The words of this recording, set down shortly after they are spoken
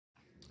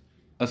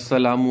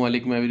अस्सलामु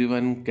अलैकुम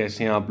एवरीवन,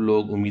 कैसे हैं आप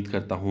लोग। उम्मीद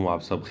करता हूँ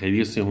आप सब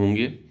खैरियत से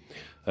होंगे।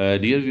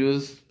 डियर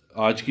व्यूअर्स,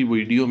 आज की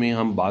वीडियो में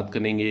हम बात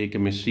करेंगे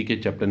केमिस्ट्री के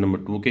चैप्टर नंबर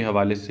 2 के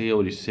हवाले से।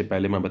 और इससे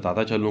पहले मैं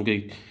बताता चलूँ कि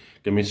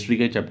केमिस्ट्री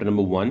के चैप्टर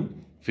नंबर 1,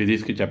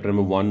 फिजिक्स के चैप्टर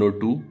नंबर 1 और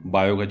 2,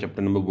 बायो का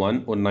चैप्टर नंबर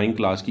 1 और 9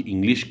 क्लास की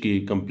इंग्लिश की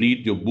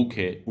कंप्लीट जो बुक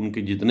है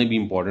उनके जितने भी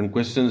इंपॉर्टेंट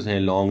क्वेश्चंस हैं,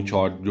 लॉन्ग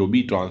शॉर्ट जो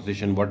भी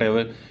translation what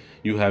ever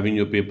you have in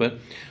your paper,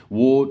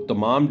 वो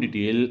तमाम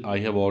detail I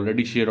have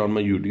already share on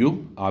my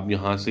YouTube. आप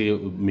यहाँ से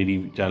मेरी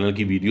चैनल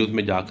की वीडियोस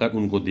में जाकर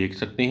उनको देख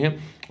सकते हैं।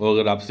 और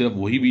अगर आप सिर्फ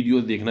वही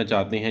वीडियोस देखना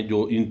चाहते हैं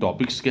जो इन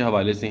टॉपिक्स के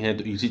हवाले से हैं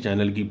तो इसी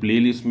चैनल की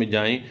प्लेलिस्ट में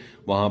जाएं।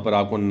 वहाँ पर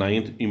आपको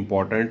 9th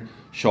इंपॉर्टेंट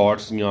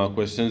शॉर्ट्स या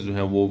क्वेश्चंस जो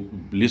हैं वो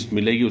लिस्ट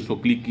मिलेगी, उसको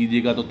क्लिक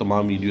कीजिएगा तो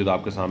तमाम वीडियोस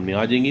आपके सामने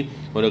आ जाएंगी।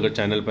 और अगर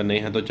चैनल पर नए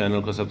हैं तो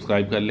चैनल को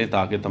सब्सक्राइब कर लें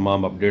ताकि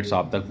तमाम अपडेट्स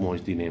आप तक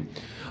पहुँचती रहें।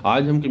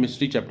 आज हम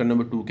केमिस्ट्री चैप्टर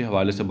नंबर 2 के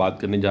हवाले से बात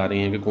करने जा रहे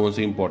हैं कि कौन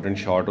से इंपॉर्टेंट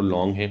शॉर्ट और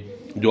लॉन्ग हैं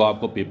जो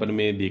आपको पेपर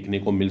में देखने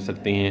को मिल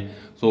सकते हैं।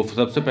 सो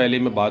सबसे पहले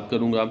मैं बात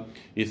करूंगा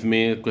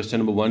इसमें क्वेश्चन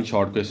नंबर 1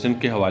 शॉर्ट क्वेश्चन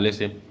के हवाले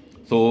से।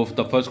 So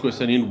the first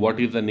question is what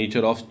is the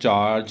nature of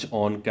charge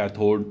on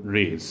cathode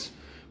rays.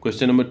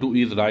 Question number 2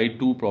 is right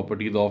 2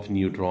 properties of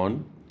neutron.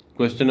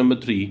 Question number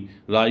 3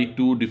 right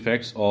 2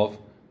 defects of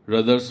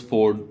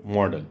Rutherford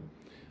model.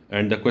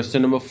 And the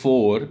question number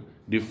 4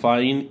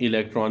 define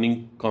electronic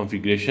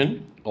configuration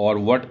or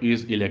what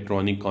is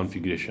electronic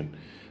configuration.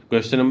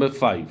 Question number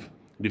 5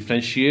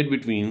 differentiate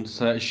between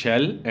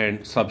shell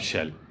and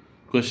subshell.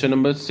 Question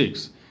number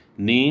 6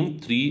 name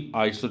 3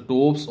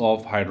 isotopes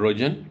of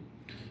hydrogen.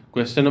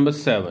 Question number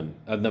 7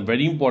 and the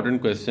very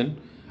important question,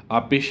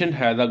 a patient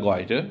has a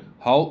goiter,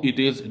 how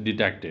it is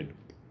detected.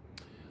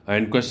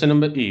 And question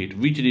number 8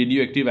 which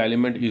radioactive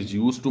element is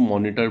used to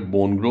monitor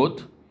bone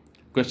growth.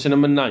 Question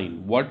number 9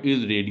 what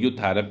is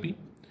radiotherapy.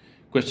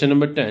 Question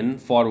number 10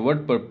 for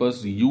what purpose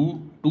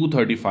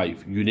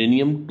U-235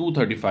 uranium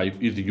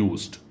 235 is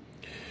used.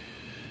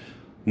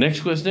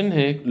 Next question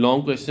है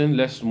long question.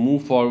 Let's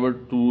move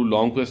forward to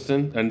long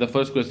question and the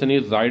first question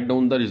is write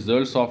down the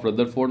results of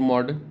Rutherford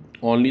model.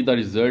 Only the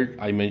result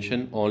I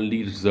mention,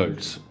 only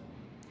results.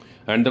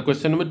 And the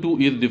question number 2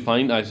 is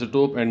define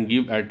isotope and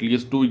give at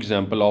least 2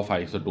 example of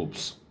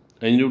isotopes.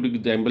 And you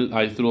example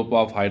isotope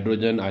of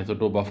hydrogen,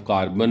 isotope of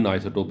carbon,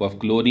 isotope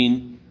of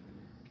chlorine.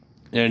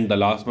 And the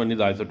last one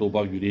is isotope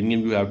of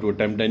uranium. You have to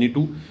attempt any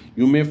 2.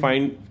 You may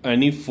find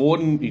any 4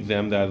 in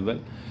exams as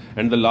well.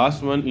 And the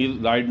last one is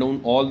write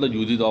down all the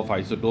uses of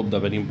isotope,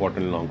 the very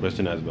important long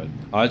question as well.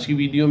 आज की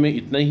video में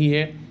इतना ही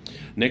है।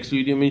 Next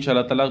video में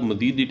इंशाल्लाह ताला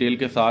मज़ीद detail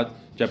के साथ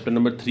चैप्टर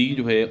नंबर 3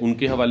 जो है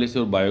उनके हवाले से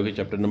और बायो के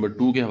चैप्टर नंबर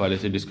 2 के हवाले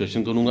से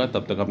डिस्कशन करूँगा।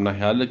 तब तक अपना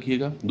ख्याल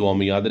रखिएगा, दुआ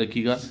में याद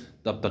रखिएगा।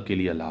 तब तक के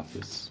लिए अल्लाह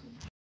हाफिज़।